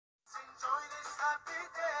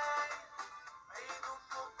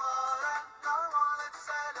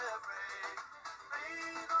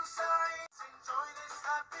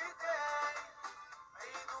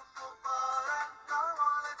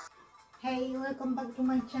Hey, welcome back to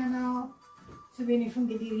my channel. Subiri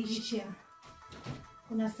nifunge dirisha.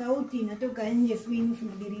 Kuna sauti inatoka nje, subiri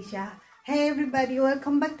nifunge dirisha. Hey everybody,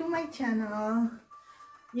 welcome back to my channel.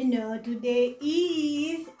 You know, today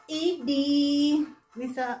is Eid.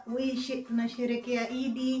 Tunasherehekea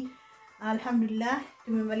Eid. Alhamdulillah,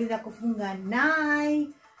 tumemaliza kufunga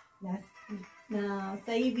nai. Na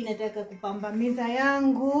sasa hivi nataka kupamba meza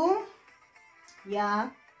yangu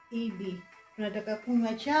ya Eid. Tunataka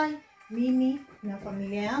kunywa chai mimi na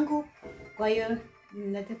familia yangu. Kwa hiyo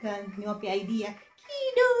nataka niwape idea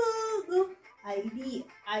kidogo.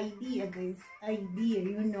 Idea guys, idea,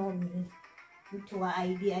 you know me. Mtu wa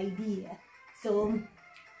idea. So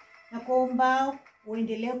nakuomba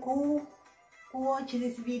uendelee watch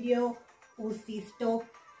this video, usistop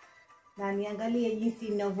na niangalie jinsi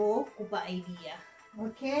ninavyokupa idea.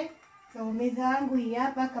 Okay? So meza yangu hii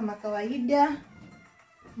hapa kama kawaida.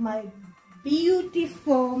 My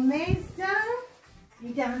beautiful meza.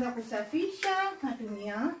 Nitaanza kusafisha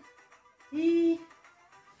natumia hii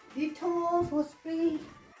decor for spray.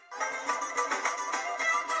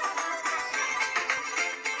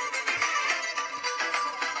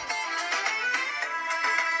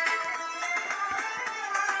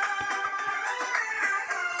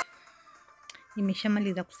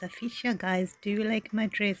 Nimeshamaliza kusafisha guys. Do you like my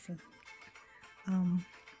dressing?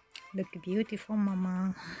 Look beautiful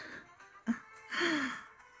mama.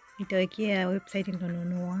 Nitawekea website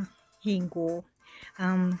nilonunua hii nguo.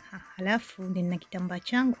 Halafu nina kitambaa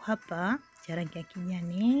changu hapa cha rangi ya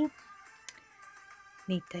kijani.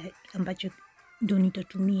 Ambacho ndo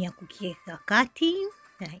nitatumia kukiweka kati.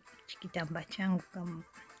 Kitambaa changu kama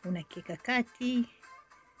unakiweka kati.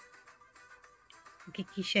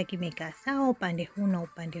 Ukikisha kimekaa sawa upande huu na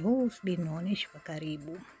upande huu, subiri naonesha kwa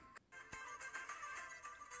karibu.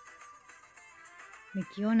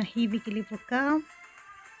 Nikiona hivi kilivyokaa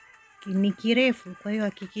ni kirefu, kwa hiyo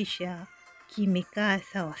hakikisha kimekaa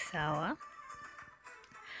sawa sawa.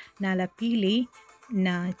 Na la pili,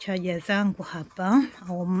 na chaja zangu hapa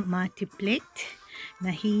au multi plate,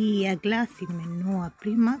 na hii ya glasi nimenunua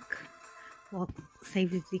Primark. Sasa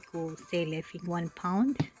hivi ziko sale I think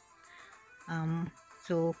 £1.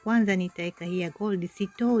 So kwanza nitaweka hii ya gold.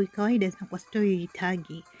 Sitoi kawaida kwa story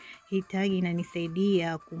hii tagi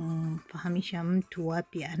inanisaidia kumfahamisha mtu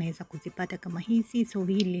wapi anaweza kuzipata kama hizi. So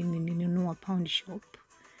hili nilinunua Pound Shop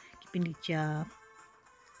kipindi cha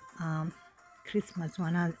Christmas,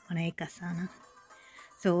 wanaweka sana.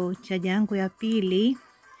 So chaja yangu ya pili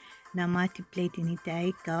na multi plate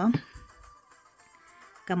nitaweka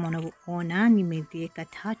kama unavyoona, nimeziweka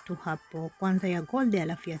 3 hapo. Kwanza ya gold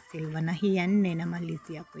alafu ya silver, na hii ya 4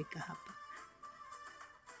 namalizia kuweka hapa.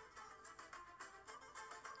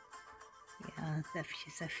 Ya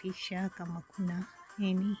safisha kama kuna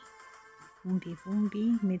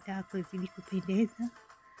vumbi meza yako izidi kupendeza.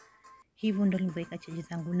 Hivyo ndo nilivyoweka chaji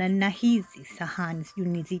zangu. Na hizi sahani, sijui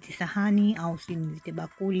nizite sahani au sijui nizite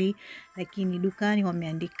bakuli, lakini dukani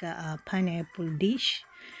wameandika pineapple dish.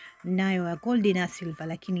 Nayo ya gold na silver,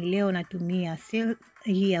 lakini leo natumia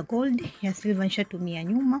hii ya gold. Ya silver nishatumia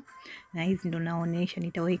nyuma, na hizi ndo naonesha.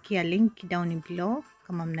 Nitawekea link down below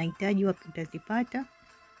kama mnahitaji, wapi mtazipata.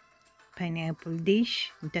 Pineapple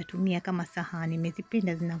dish nitatumia kama sahani.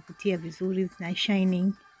 Nimezipenda, zinavutia vizuri, zina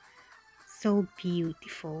shining, so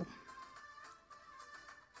beautiful.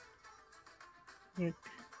 Look.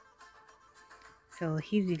 So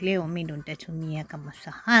hizi leo mimi ndo nitatumia kama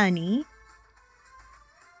sahani.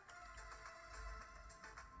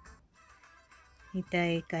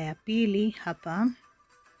 Nitaweka ya pili hapa.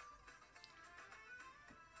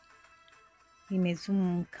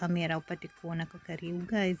 Nimezoom kamera upate kuona kwa karibu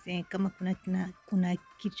guys. Kama kuna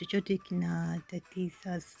kitu chochote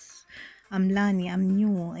kinatatiza, I'm learning, I'm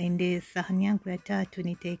new. And sahani yangu ya 3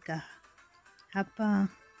 nitaweka hapa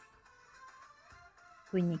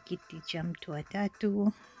kwenye kiti cha mtu wa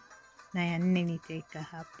 3, na ya 4 nitaweka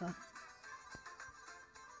hapa.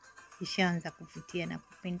 Ishaanza kuvutia na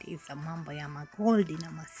kupendeza mambo ya gold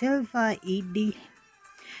na silver Eid.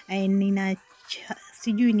 Nina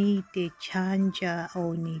sijui niite chanja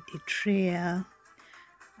au niite tray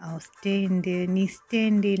au stand. Ni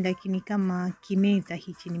stand, lakini kama kimeza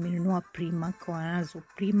hichi nimenunua Primark. Wanazo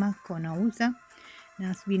Primark wanauza,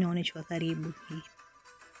 na subiri naonesha kwa karibu hii.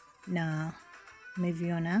 Na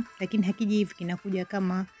umeviona, lakini hakiji hivi, kinakuja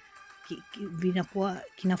kama vinakuwa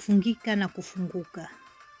kinafungika na kufunguka.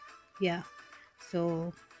 Yeah,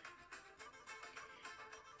 so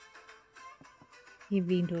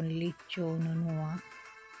hivi ndo nilichonunua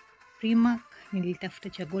Primark. Nilitafuta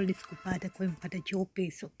cha gold sikupata, kwa hiyo mpata cheupe.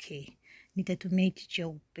 Is okay, nitatumia hichi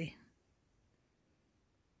cheupe.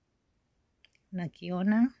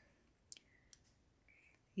 Nakiona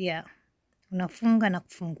Yeah, unafunga na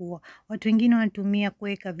kufungua. Watu wengine wanatumia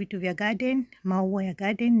kuweka vitu vya garden, maua ya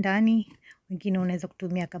garden ndani. Wengine unaweza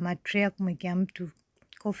kutumia kama tray kumwekea mtu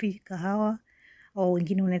coffee, kahawa, au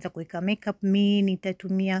wengine unaweza kuweka makeup. Mimi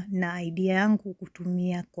nitatumia na idea yangu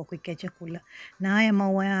kutumia kwa kuwekea chakula. Na haya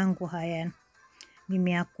maua yangu haya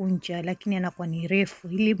nimeyakunja, lakini yanakuwa ni refu.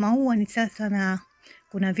 Hili maua ni sasa, na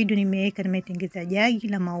kuna video nimeweka, nimetengeza jagi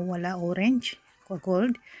la maua la orange kwa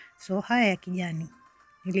gold. So haya ya kijani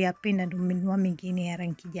niliyapenda, ndio nimenunua mengine ya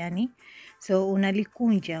rangi kijani. So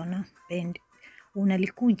unalikunja,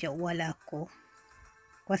 unalikunja ua lako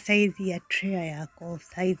kwa saizi ya tray yako,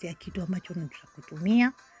 saizi ya kitu ambacho unataka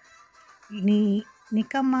kutumia. Ni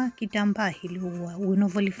kama kitambaa hili ua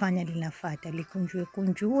unavyolifanya linafuata,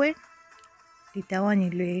 likunjue litawanye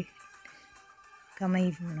ile kama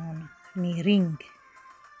hivi, unaona ni ring.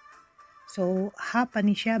 So hapa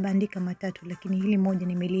nishabandika matatu, lakini hili moja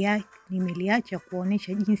nimeliacha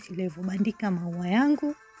kuonesha jinsi nilivyobandika maua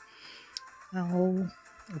yangu, au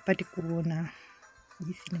upate kuona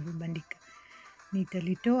jinsi nilivyobandika.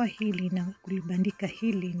 Nitalitoa hili na kulibandika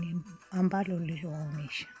hili ni ambalo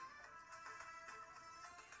niliwaonesha.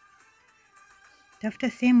 Tafuta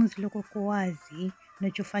sehemu zilizoko wazi.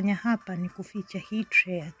 Ninachofanya hapa ni kuficha hii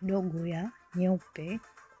tray kidogo ya nyeupe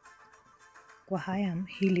kwa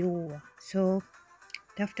hili ua. So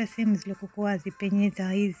tafuta sehemu zilizoko wazi,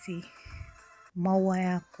 penyeza hizi maua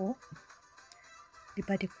yako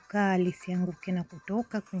lipate kukaa, lisianguke na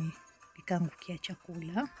kutoka kwenye likaangukia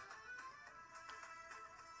chakula.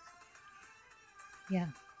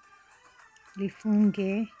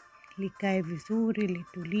 Lifunge likae vizuri,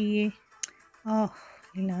 litulie.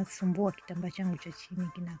 Linasumbua kitambaa changu cha chini,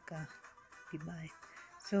 kinakaa vibaya.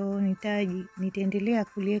 So nitaendelea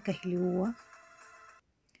kuliweka hili ua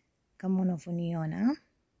kama unavyoniona.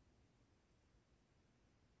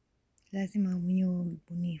 Lazima mwenyewe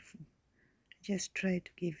mbunifu. Just try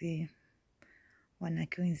to give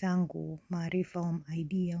wanawake wenzangu maarifa au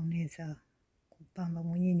idea. Unaweza kupamba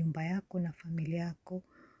mwenyewe nyumba yako na familia yako,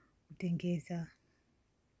 kutengeza.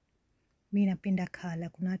 Mimi napenda kala,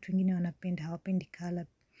 kuna watu wengine hawapendi kala.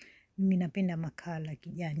 Mimi napenda makala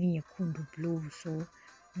kijani, nyekundu, blue. So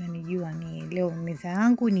unanijua, ni leo meza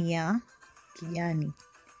yangu ni ya kijani,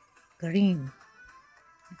 green.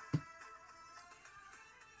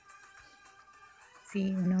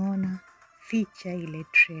 Unaona ficha ile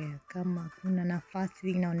tray, kama kuna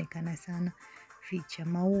nafasi inaonekana sana, ficha.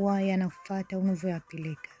 Maua yanafuata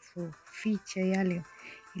unavyoyapeleka, so ficha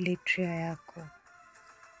ile tray yako.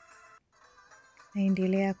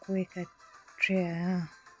 Naendelea kuweka tray,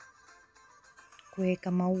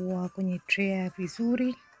 kuweka maua kwenye tray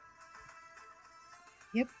vizuri.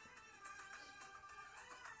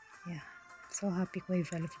 So happy kwa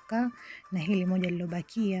hivyo alivyokaa. Na hili moja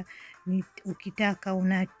lilobakia, ukitaka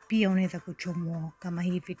pia unaweza kuchomoa kama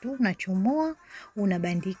hivi tu, unachomoa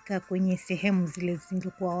unabandika kwenye sehemu zile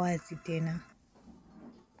zilizokuwa wazi tena.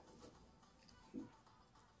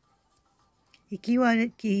 Ikiwa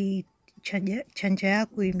chanja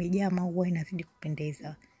yako imejaa maua inazidi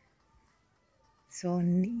kupendeza. So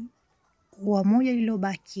ua moja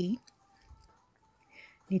lilobaki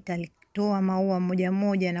nitalitoa maua moja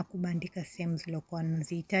moja na kubandika sehemu zilizokuwa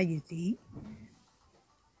nazihitaji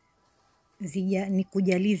ni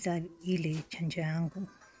kujaliza ile chanja yangu.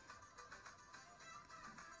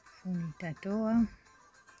 So nitatoa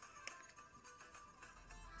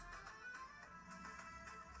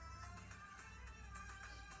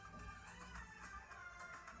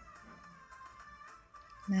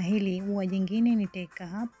na hili ua jingine nitaweka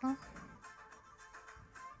hapa.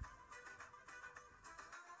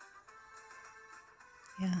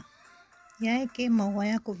 Yaeke maua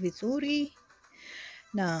yako vizuri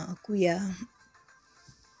na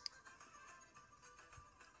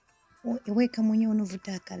weka mwenyewe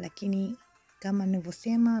unavyotaka, lakini kama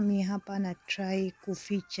nilivyosema, mimi hapa na try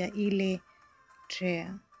kuficha ile tray.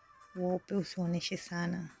 Wape usionyeshe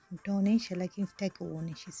sana, utaonyesha lakini sitaki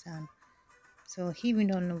uonyeshe sana. So hivi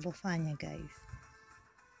ndio ninavyofanya guys.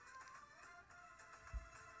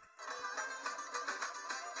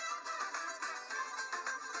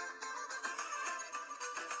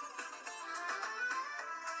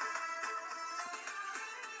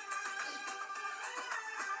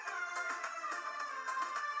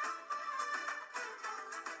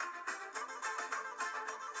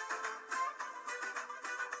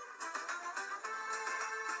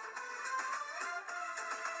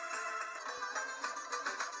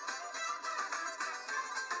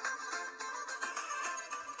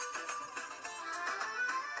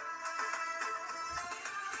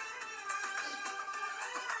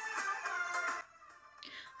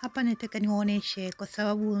 Hapa nataka niwaoneshe kwa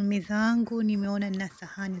sababu meza yangu nimeona nina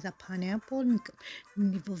sahani za pineapple.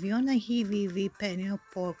 Nilivyoviona hivi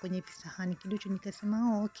pineapple kwenye visahani kidogo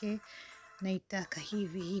nikasema okay, naitaka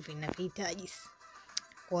hivi na vihitaji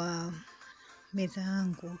kwa meza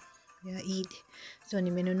yangu ya Eid. So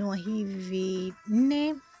nimenunua hivi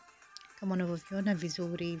 4 kama unavyoviona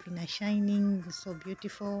vizuri, vina shining, so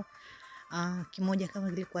beautiful. Kimoja kama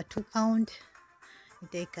kilikuwa 2 pound.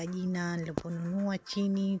 Nitaweka jina niliponunua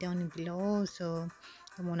chini down below, so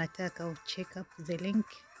kama unataka check up the link,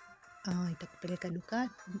 itakupeleka duka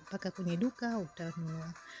mpaka kwenye duka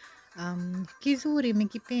utanunua. Kizuri,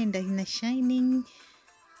 nimekipenda, ina shining,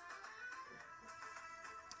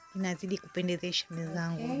 inazidi kupendezesha meza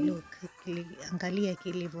yangu. Look, angalia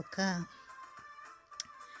kilivyokaa.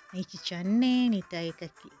 Na hichi cha 4 nitaweka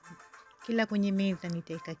kila kwenye meza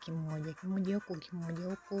nitaweka kimoja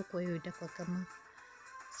huko, kwa hiyo itakuwa kama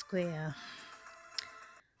square.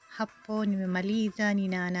 Hapo nimemaliza.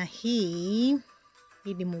 Ninaana hii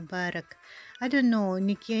Eid Mubarak. I don't know,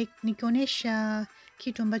 nikionyesha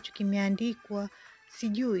kitu ambacho kimeandikwa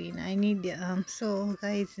sijui, I need so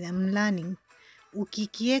guys, I'm learning.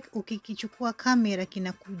 Ukikichukua kamera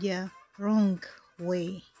kinakuja wrong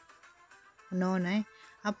way, unaona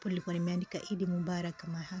hapo nilikuwa nimeandika Eid Mubarak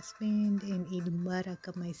my husband and Eid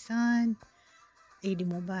Mubarak my son, Eid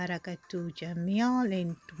Mubarak to Jamil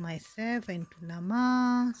and to myself and to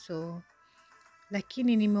Lama. So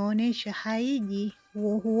lakini nimeonesha haiji,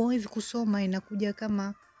 huwezi kusoma, inakuja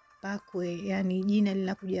kama bakwe, yani jina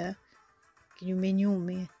linakuja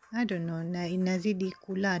kinyume. I don't know, na inazidi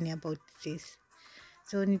kulani about this.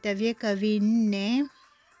 So nitaviweka 4,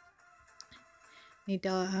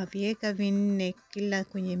 nitaviweka 4 kila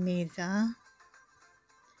kwenye meza.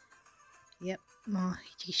 Yep,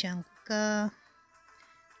 hichi shanguka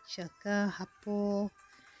shaka hapo.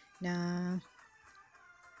 Na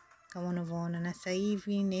kama unavyoona, na sasa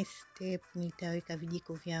hivi next step nitaweka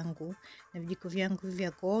vijiko vyangu, na vijiko vyangu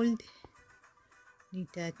vya gold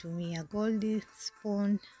nitatumia gold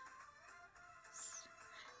spoon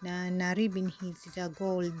na ribbon hizi za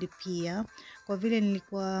gold pia, kwa vile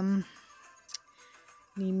nilikuwa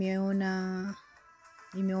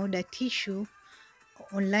nimeorder tissue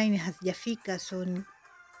online hazijafika, so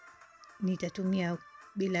nitatumia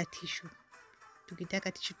bila tissue.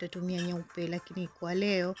 Tukitaka tissue tutatumia nyeupe, lakini kwa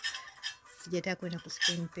leo sijataka kwenda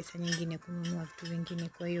kuspend pesa nyingine kununua vitu vingine.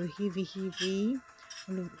 Kwa hiyo hivi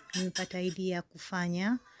nimepata idea ya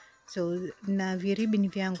kufanya. So na ribbon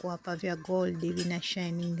vyangu hapa vya gold vina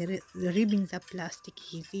shining, ribbon za plastic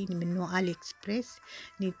hizi nimenunua AliExpress,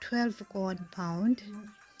 ni 12 kwa 1 pound.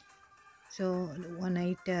 So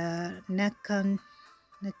wanaita necken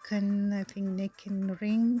I think necken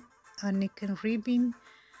ring or necken ribbon.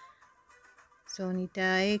 So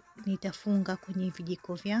nitafunga kwenye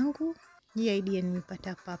vijiko vyangu. Hii idea nimepata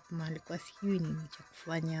hapa mahali, kwa sijui nini cha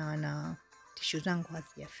kufanya na tissue zangu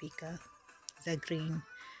hazijafika za green.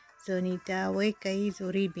 So nitaweka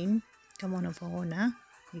hizo ribbon kama unavyoona,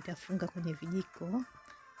 nitafunga kwenye vijiko.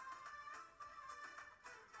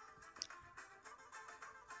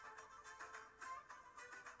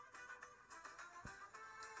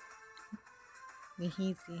 Ni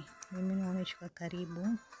hizi, mimi naonyesha kwa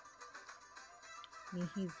karibu. Ni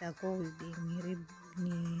hizi za gold,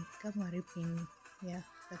 ni kama ribbon ya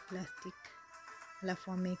plastic.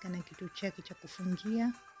 Alafu ameweka na kitu chake cha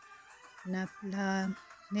kufungia. Na la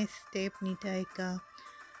next step nitaweka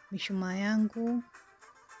mishumaa yangu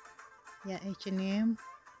ya H&M,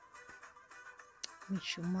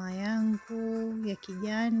 mishumaa yangu ya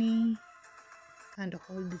kijani, candle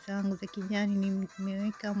hold zangu za kijani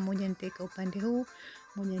nimeweka. Mmoja nitaweka upande huu,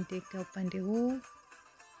 mmoja nitaweka upande huu,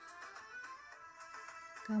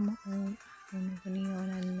 kama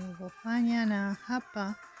unavyoniona ninavyofanya. Na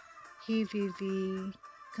hapa hivi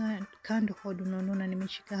candle hold unaona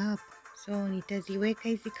nimeshika hapa, so nitaziweka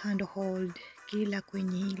hizi candle hold kila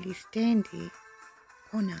kwenye hili stendi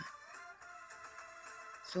kona.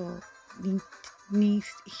 So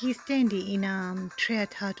hii stendi ina tray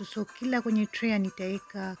 3, so kila kwenye tray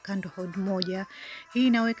nitaweka candle hold moja. Hii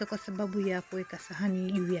naweka kwa sababu ya kuweka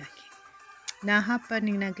sahani juu yake. Na hapa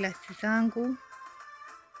nina glasi zangu,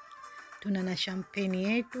 tuna na champagne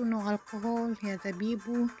yetu no alcohol ya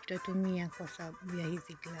zabibu, tutatumia kwa sababu ya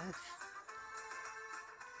hizi glass.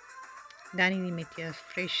 Ndani nimetia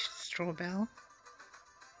fresh strawberry,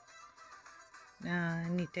 na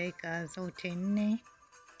nitaweka zote 4,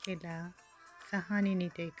 kila sahani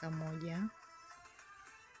nitaweka moja.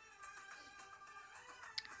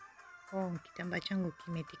 Kitambaa changu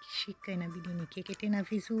kimetikishika, inabidi nikieke tena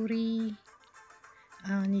vizuri.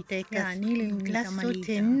 nitaeka glasi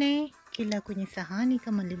zote 4 kila kwenye sahani.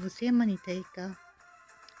 Kama nilivyosema, nitaeka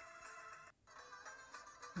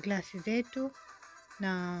glasi zetu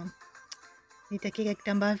na nitakieka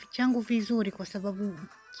kitambaa changu vizuri kwa sababu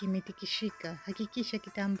kimetikishika. Hakikisha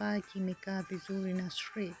kitambaa kimekaa vizuri na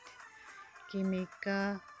straight,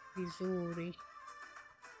 kimekaa vizuri.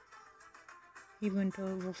 Hivyo ndio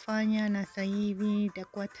nilivyofanya, na sasa hivi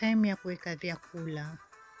itakuwa time ya kuweka vyakula.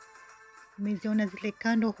 Umeziona zile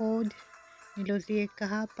candle hold niloziweka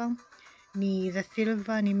hapa ni za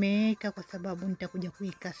silver, nimeweka kwa sababu nitakuja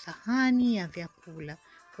kuweka sahani ya vyakula.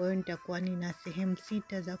 Kwa hiyo nitakuwa nina sehemu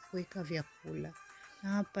 6 za kuweka vyakula. Na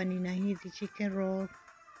hapa nina hizi chicken roll,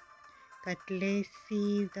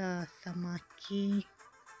 katlesi za samaki.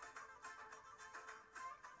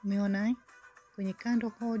 Umeona kwenye candle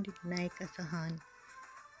hold naeka sahani.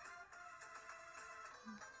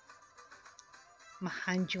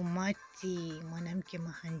 Mahanjumati, mwanamke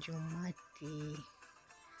mahanjumati.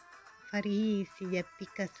 Safari hii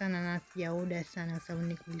sijapika sana na sijaoda sana sababu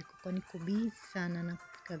niko busy sana na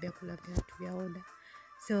kupika vyakula vya oda.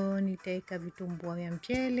 So nitaeka vitumbua vya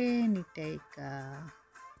mchele, nitaeka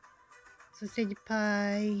sausage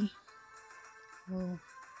pie.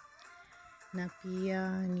 Na pia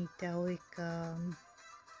nitaweka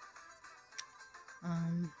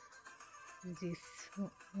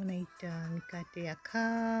unaita mikate ya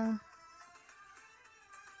kaa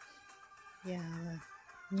ya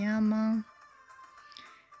nyama,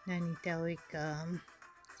 na nitaweka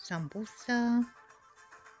sambusa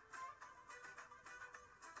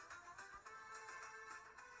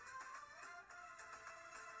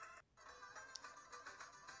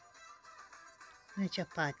na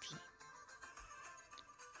chapati.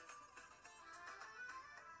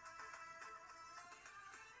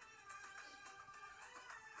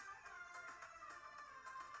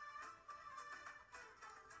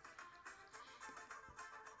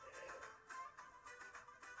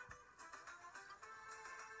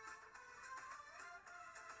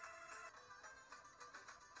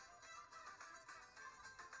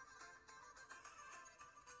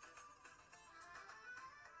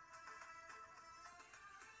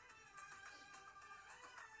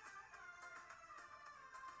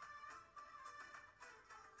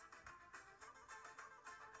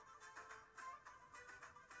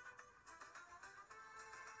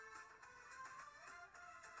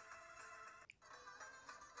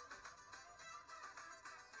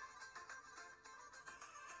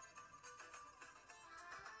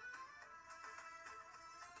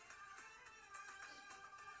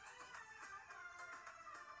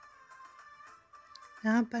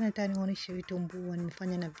 Na hapa nataka nionyeshe vitumbua.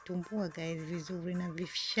 Nimefanya na vitumbua guys vizuri na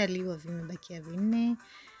vishaliwa, vimebakia 4.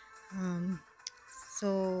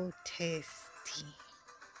 So tasty.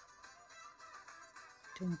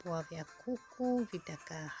 Vitumbua vya kuku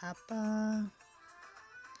vitakaa hapa.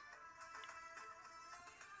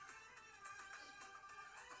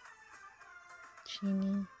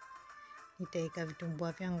 Chini nitaeka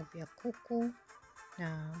vitumbua vyangu vya kuku,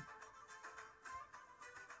 na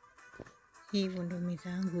hivyo ndo meza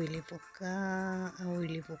yangu ilivyokaa au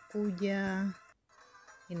ilivyokuja.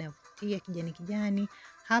 Inavutia kijani kijani.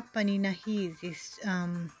 Hapa nina hizi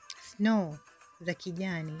snow za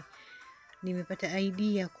kijani. Nimepata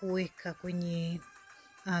idea kuweka kwenye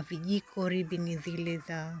vijiko ribbon zile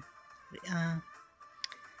za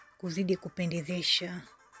kuzidi kupendezesha.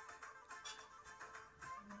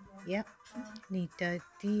 Yep.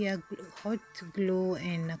 Nitatia hot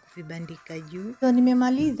glue na kuvibandika juu. So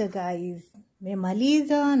nimemaliza guys.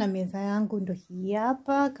 Nimemaliza na meza yangu ndo hii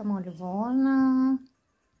hapa kama ulivyoona.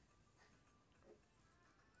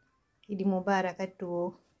 Eid Mubarak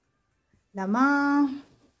tu lama.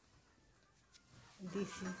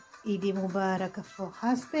 This is Eid Mubarak for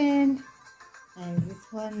husband, and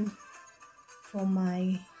this one for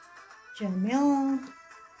my Jamil,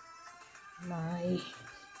 my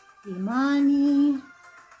Imani,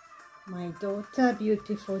 my daughter,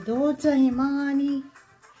 beautiful daughter Imani.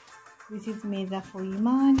 This is meza for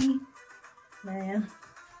Imani. Na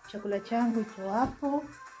chakula changu cho hapo.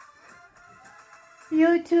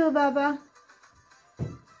 You too baba.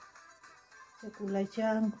 Chakula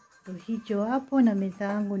changu ndo hicho hapo, na meza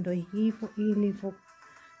yangu ndo hivyo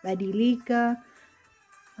ilivyobadilika.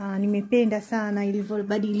 Nimependa sana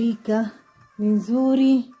ilivyobadilika. Ni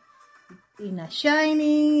nzuri. Ina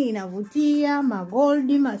shiny, inavutia,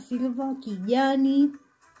 magoldi, masilver, kijani,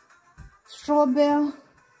 strawberry,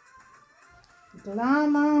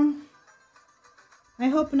 glamour. I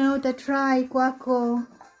hope na utatry kwako.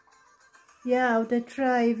 Yeah,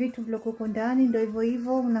 utatry vitu viloko ndani ndo hivyo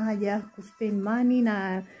hivyo, una haja kuspend money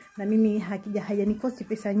na na mimi hajanikosti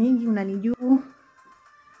pesa nyingi, unanijua.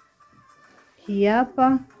 Hii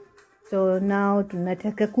hapa. So now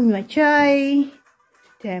tunataka kunywa chai.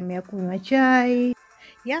 Time ya kunywa chai.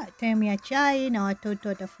 Yeah, time ya chai na watoto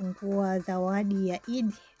watafungua zawadi ya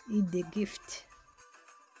Eid the gift.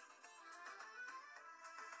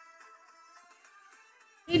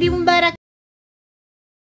 Eid Mubarak.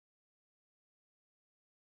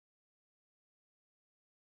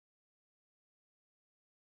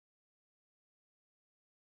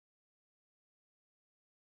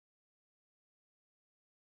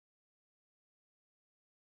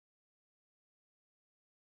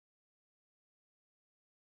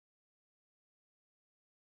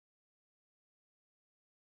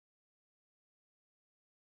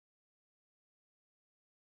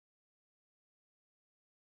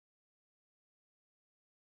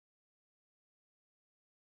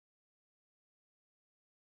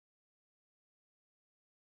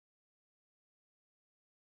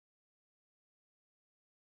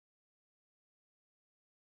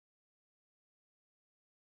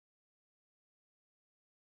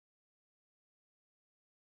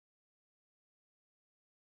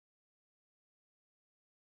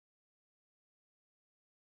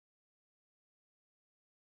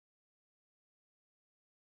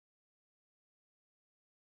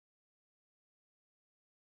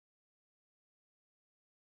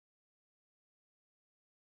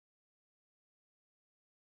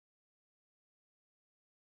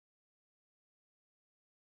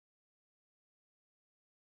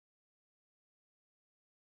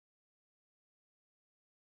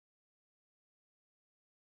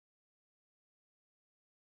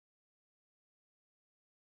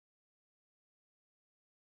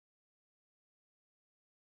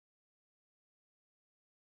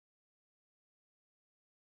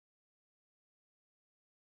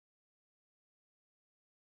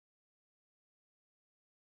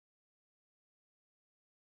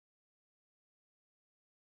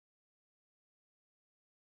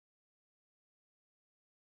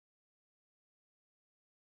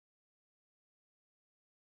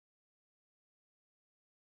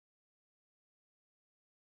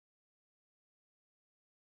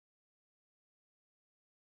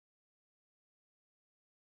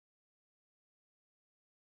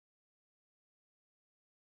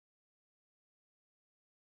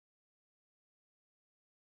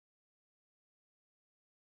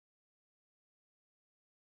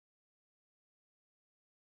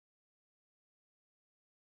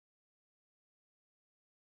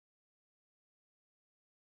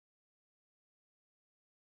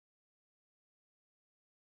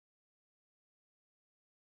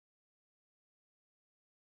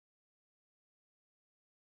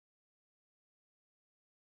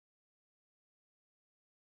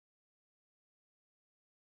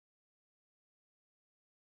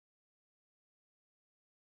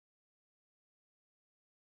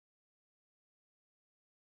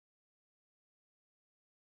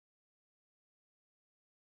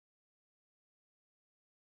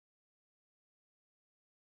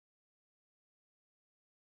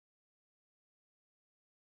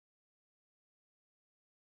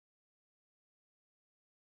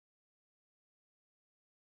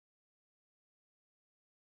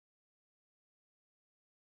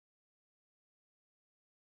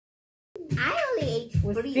 I only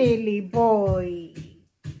ate three. Silly boy.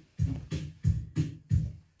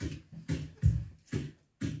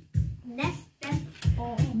 That's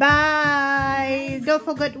all. Bye. Don't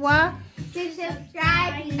forget what? To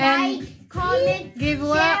subscribe, And like, comment, give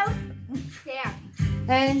what? share,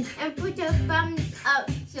 And put a thumbs up.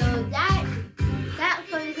 So that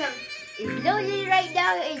thumbs up is loaded right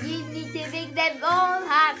now, and you need to make them all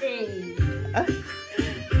happy.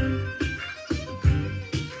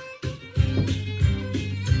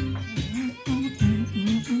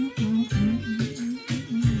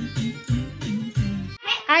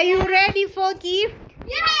 are you ready for gift?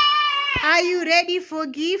 Yeah! Are you ready for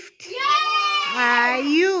gift? Yeah! Are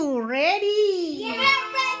you ready? Yeah,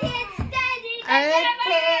 ready and steady.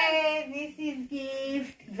 Okay, this is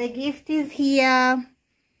gift. The gift is here.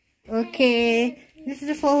 Okay, this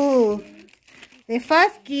is for who? The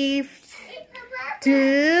first gift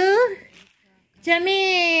to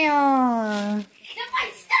Jamil.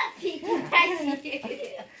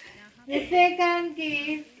 The second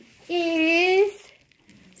gift is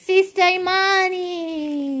Sister Imani.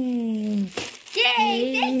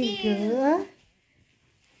 Yay, thank you. Go.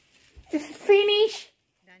 This is finished.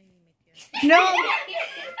 No,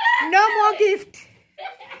 no more gift.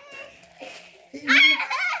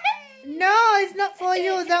 No, it's not for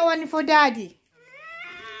you. That one for Daddy.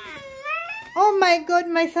 Oh my God,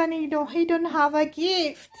 my son, he don't have a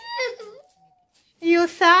gift. You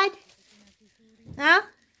sad? Huh?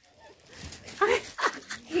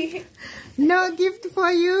 No gift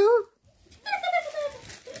for you?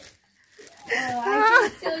 Oh, I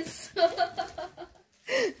feel so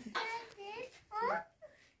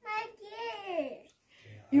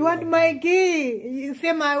You want my gift? You say,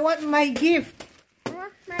 I want my gift.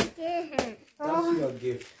 That's your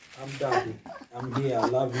gift. I'm Daddy. I'm here. I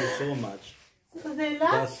love you so much. So the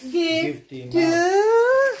last That's gift gifting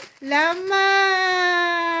to Lama.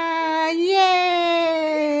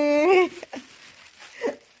 Yay!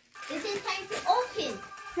 This is time to open.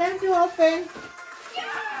 Time to open.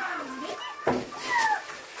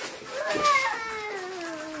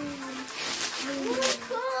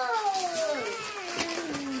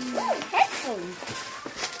 Headphones.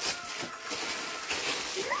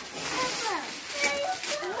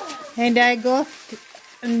 And I got,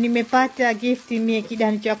 nimepata gift mie,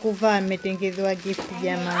 kidani cha kuvaa, nimetengezewa gift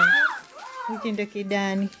jamani. Hichi ndo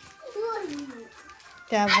kidani.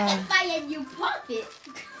 I Tavaa. can buy a new pocket.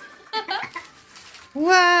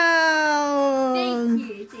 Wow! Thank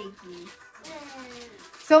you.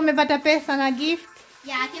 So umepata pesa na gift?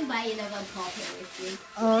 Yeah, I can buy another pocket with you.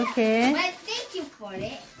 Okay. But thank you for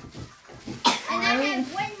it. And I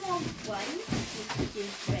have one more one, which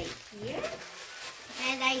is right here.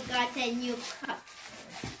 And I got a new cup.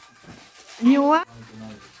 New one?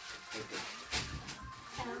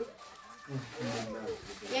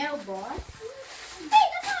 Yeah, boss. Hey,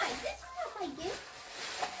 come on. This is not my gift.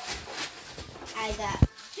 I got.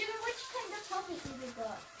 Jimmy, which kind of pocket did you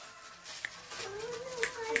got?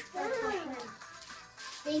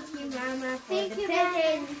 Thank you, Mama, for the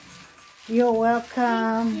present. You're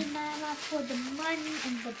welcome. Thank you, Mama, for the money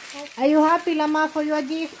and the pocket. Are you happy, Lama, for your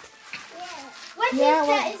gift? What Yeah, is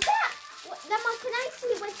what- that? Is that? Mama, can I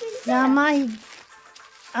see what is that? Lama,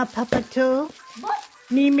 hapa tu. What?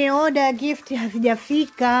 Nimeorder gift,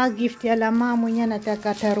 hazijafika. Gift ya Lama mwenye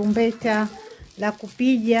anataka tarumbeta la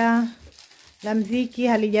kupiga la mziki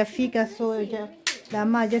halijafika, so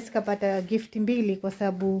Lama just kapata gift mbili kwa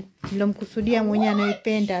sababu nilomkusudia mwenye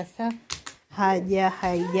anaipenda sasa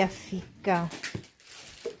haijafika.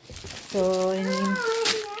 So ni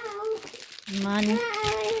money.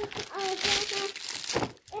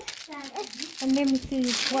 And let me see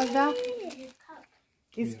what's that?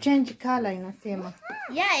 It's change color inasema.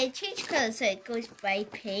 Yeah, it changed color, so it goes by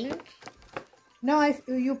pink. No,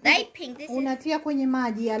 you put, Light pink. This is unatia kwenye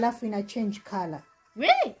maji alafu ina change color.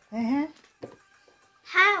 really.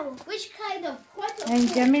 How? Which kind of what?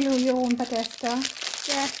 And Jamil huyo umpata star.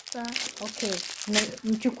 Yes, Okay.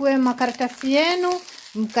 Mchukue makaratasi yenu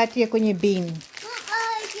mkatie kwenye bin.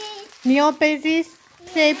 Ni open this?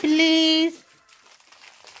 Say please.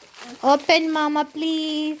 Open mama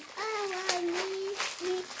please.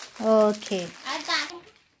 Okay. I got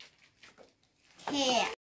here.